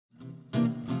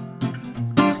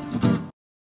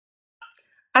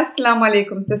Assalamu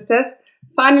alaikum, sisters.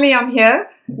 Finally, I'm here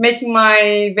making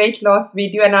my weight loss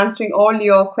video and answering all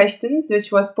your questions,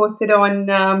 which was posted on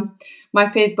my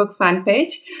Facebook fan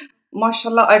page.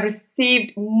 MashaAllah, I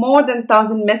received more than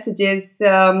 1,000 messages.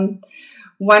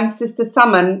 One Sister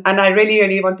Saman, and I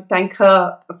really want to thank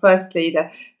her firstly.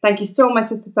 Thank you so much,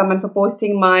 Sister Saman, for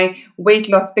posting my weight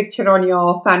loss picture on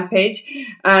your fan page,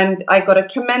 and I got a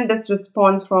tremendous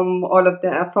response from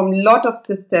from a lot of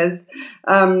sisters.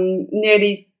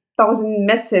 Nearly 1,000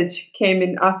 message came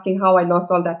in asking how I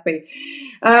lost all that weight.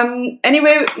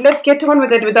 Anyway, let's get on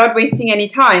with it without wasting any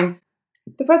time.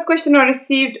 The first question I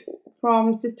received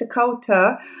from Sister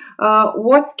Kauta: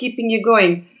 what's keeping you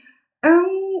going?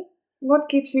 What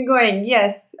keeps me going?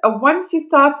 Yes, once you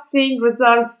start seeing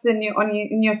results in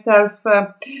yourself,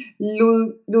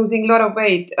 losing a lot of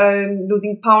weight,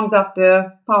 losing pounds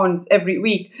after pounds every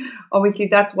week, obviously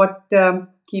that's what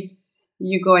keeps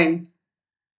you going.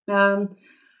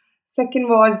 Second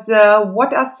was,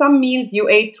 what are some meals you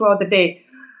ate throughout the day?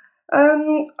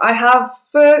 I have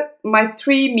my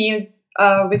 3 meals,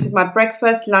 which is my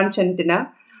breakfast, lunch, and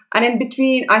dinner, and in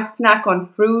between I snack on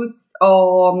fruits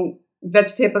or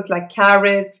vegetables like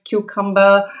carrots,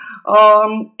 cucumber,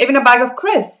 even a bag of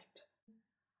crisps.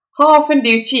 How often do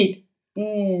you cheat?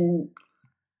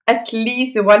 At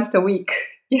least once a week.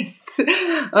 Yes.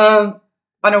 On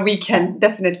a weekend,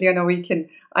 definitely on a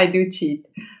weekend, I do cheat.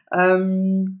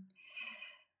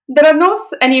 There are no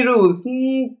any rules.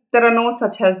 There are no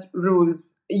such as rules.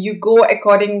 You go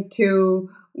according to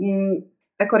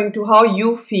how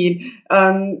you feel.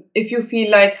 If you feel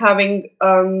like having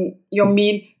your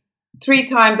meal 3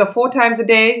 times or 4 times a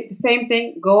day, the same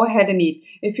thing, go ahead and eat.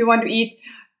 If you want to eat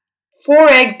 4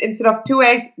 eggs instead of 2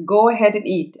 eggs, go ahead and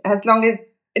eat. As long as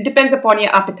it depends upon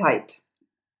your appetite.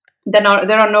 There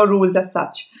are no rules as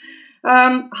such.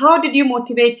 How did you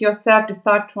motivate yourself to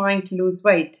start trying to lose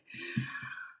weight?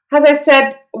 As I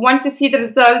said, once you see the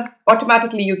results,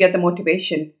 automatically you get the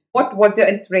motivation. What was your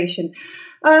inspiration?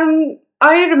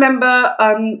 I remember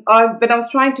when I was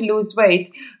trying to lose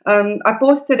weight, I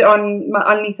posted on my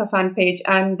Al-Nisa fan page,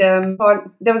 and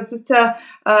there was a sister,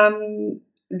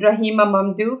 Rahima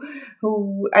Mamdu,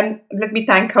 and let me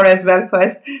thank her as well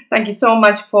first. Thank you so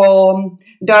much for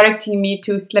directing me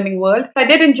to Slimming World. I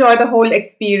did enjoy the whole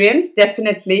experience,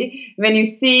 definitely. When you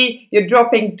see you're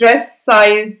dropping dress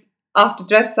size after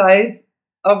dress size,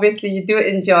 obviously you do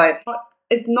enjoy.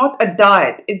 It's not a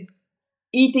diet, it's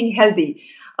eating healthy.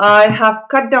 I have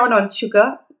cut down on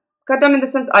sugar. Cut down in the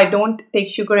sense I don't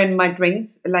take sugar in my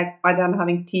drinks, like either I'm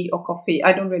having tea or coffee.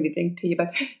 I don't really drink tea,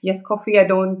 but yes, coffee I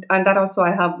don't, and that also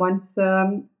I have once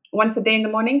a day in the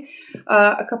morning,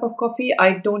 a cup of coffee.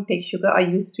 I don't take sugar. I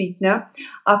use sweetener.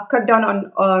 I've cut down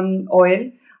on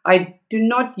oil. I do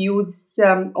not use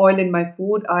oil in my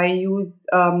food. I use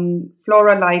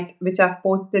Flora Light, which I've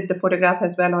posted the photograph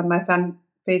as well on my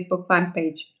Facebook fan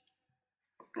page.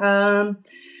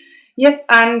 Yes,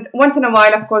 and once in a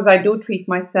while, of course, I do treat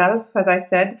myself, as I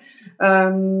said.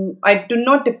 I do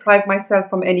not deprive myself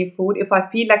from any food. If I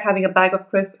feel like having a bag of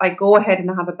crisps, I go ahead and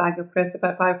have a bag of crisps.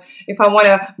 If I want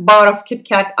a bar of Kit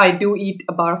Kat, I do eat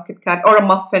a bar of Kit Kat or a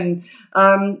muffin.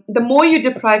 The more you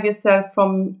deprive yourself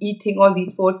from eating all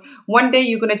these foods, one day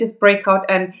you're going to just break out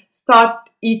and start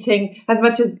eating as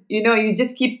much as, you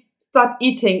just start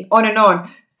eating on and on.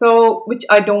 So, which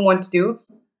I don't want to do.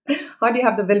 How do you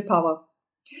have the willpower?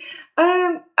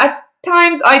 At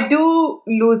times I do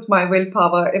lose my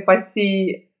willpower if I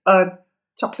see a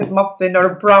chocolate muffin or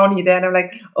a brownie there, and I'm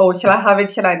like, oh, shall I have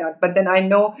it, shall I not? But then I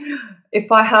know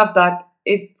if I have that,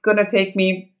 it's gonna take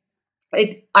me,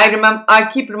 I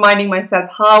keep reminding myself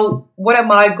what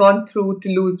am I gone through to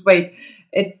lose weight.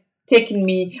 It's taken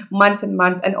me months and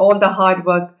months, and all the hard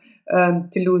work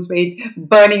to lose weight,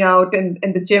 burning out in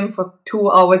the gym for 2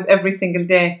 hours every single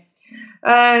day.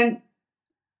 And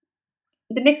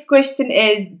the next question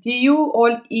is, do you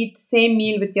all eat same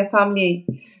meal with your family?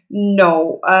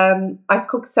 No, I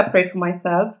cook separate for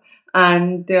myself,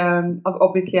 and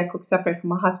obviously I cook separate for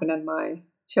my husband and my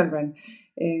children.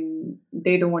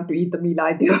 They don't want to eat the meal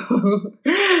I do.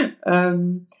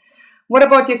 What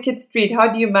about your kids' treat? How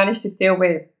do you manage to stay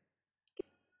away?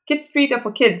 Kids' treat are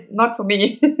for kids, not for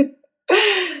me.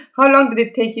 How long did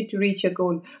it take you to reach your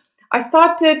goal? I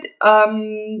started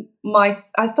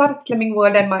Slimming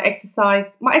World and my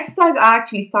exercise. My exercise I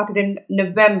actually started in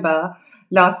November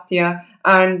last year,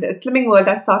 and Slimming World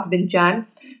I started in Jan.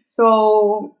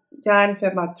 So Jan,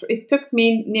 February. It took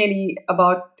me nearly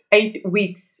about 8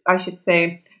 weeks, I should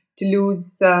say, to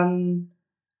lose 2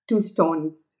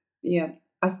 stones. Yeah,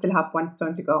 I still have 1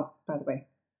 stone to go, by the way.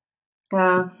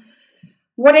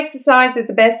 What exercise is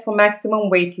the best for maximum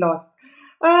weight loss?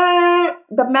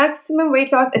 the maximum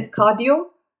weight loss is cardio.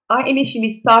 I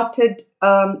initially started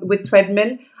with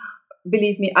treadmill.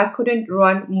 Believe me, I couldn't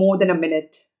run more than a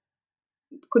minute.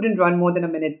 Couldn't run more than a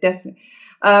minute, definitely.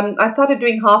 I started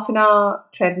doing half an hour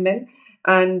treadmill,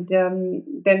 and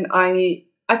then I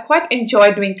quite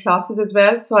enjoy doing classes as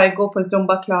well. So I go for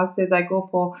Zumba classes, I go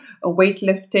for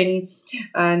weightlifting,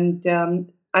 and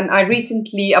I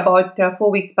recently, about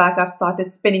 4 weeks back, I've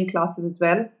started spinning classes as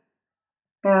well.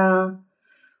 Uh,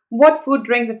 what food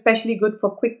drinks especially good for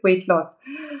quick weight loss?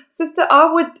 Sister,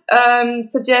 I would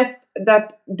suggest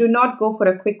that do not go for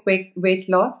a quick weight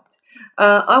loss.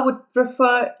 I would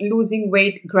prefer losing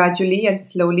weight gradually and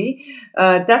slowly.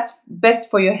 That's best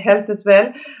for your health as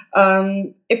well.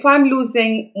 If I'm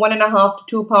losing 1.5 to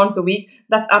 2 pounds a week,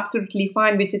 that's absolutely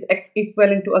fine, which is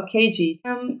equivalent to a kg.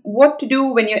 What to do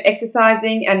when you're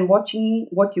exercising and watching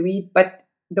what you eat, but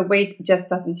the weight just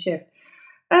doesn't shift?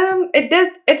 It does.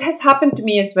 It has happened to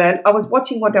me as well. I was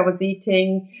watching what I was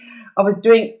eating. I was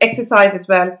doing exercise as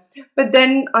well. But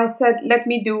then I said, let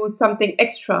me do something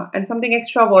extra. And something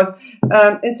extra was,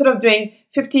 instead of doing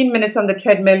 15 minutes on the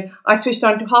treadmill, I switched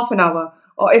on to half an hour.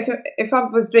 Or if I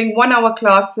was doing 1 hour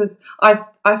classes, I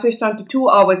switched on to 2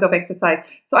 hours of exercise.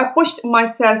 So I pushed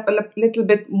myself a little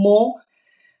bit more.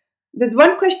 There's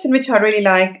one question which I really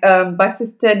like, by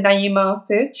Sister Naima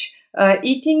Filch.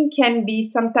 Eating can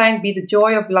sometimes be the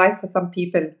joy of life for some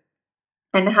people,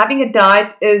 and having a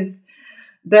diet is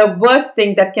the worst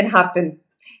thing that can happen.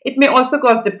 It may also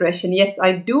cause depression. Yes,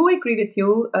 I do agree with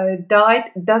you.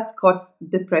 Diet does cause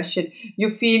depression. You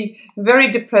feel very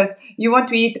depressed. You want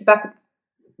to eat a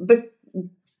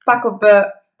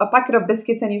packet of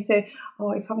biscuits, and you say,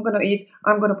 "Oh, if I'm gonna eat,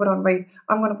 I'm gonna put on weight.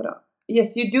 I'm gonna put on."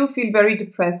 Yes, you do feel very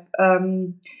depressed.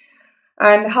 And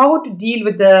how to deal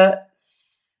with the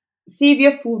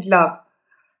severe food love?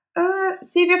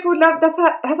 Severe food love, that's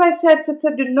how, as I said, sister,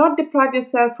 do not deprive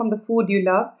yourself from the food you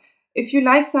love. If you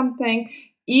like something,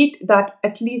 eat that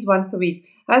at least once a week.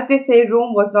 As they say,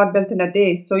 Rome was not built in a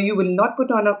day, so you will not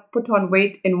put on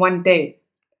weight in one day.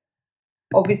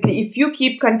 Obviously, if you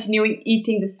keep continuing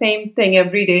eating the same thing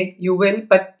every day, you will.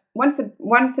 But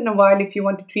once in a while, if you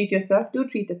want to treat yourself, do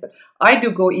treat yourself. I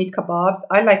do go eat kebabs.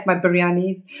 I like my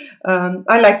biryanis.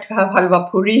 I like to have halwa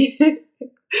puri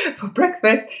for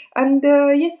breakfast. And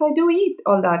yes, I do eat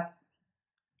all that.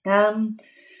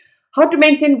 How to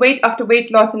maintain weight after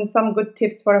weight loss and some good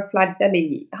tips for a flat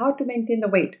belly. How to maintain the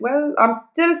weight? Well, I'm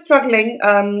still struggling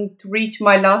to reach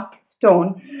my last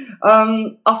stone.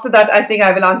 After that, I think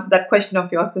I will answer that question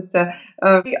of your sister.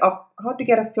 How to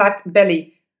get a flat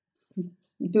belly?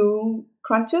 Do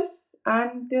crunches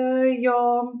and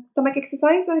your stomach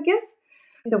exercise, I guess.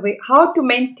 How to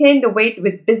maintain the weight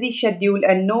with busy schedule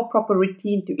and no proper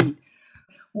routine to eat.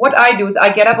 What I do is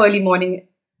I get up early morning,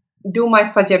 do my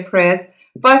Fajr prayers.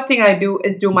 First thing I do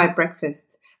is do my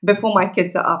breakfast before my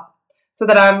kids are up, so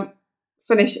that I'm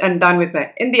finished and done with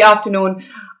it. In the afternoon,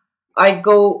 I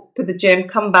go to the gym,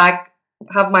 come back,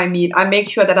 have my meal. I make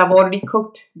sure that I've already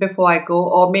cooked before I go,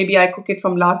 or maybe I cook it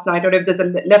from last night, or if there's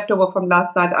a leftover from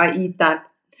last night, I eat that.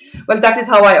 Well, that is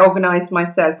how I organize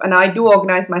myself, and I do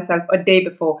organize myself a day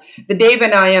before. The day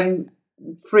when I am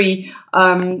free,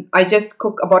 I just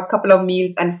cook about a couple of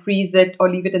meals and freeze it or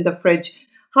leave it in the fridge.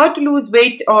 How to lose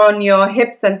weight on your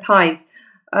hips and thighs?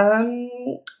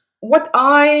 What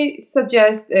I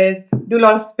suggest is do a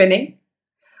lot of spinning,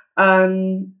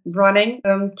 running.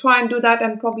 Try and do that,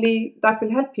 and probably that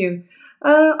will help you.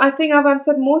 I think I've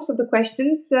answered most of the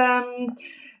questions.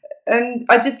 And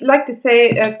I just like to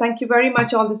say thank you very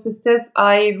much, all the sisters.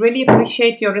 I really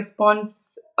appreciate your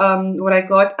response, what I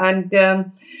got,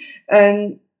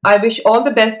 and I wish all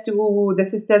the best to the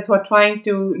sisters who are trying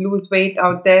to lose weight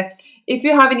out there. If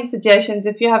you have any suggestions,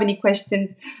 if you have any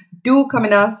questions, do come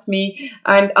and ask me,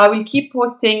 and I will keep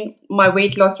posting my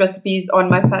weight loss recipes on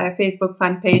my Facebook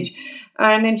fan page.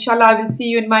 And inshallah, I will see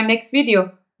you in my next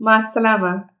video. Ma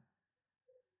salama.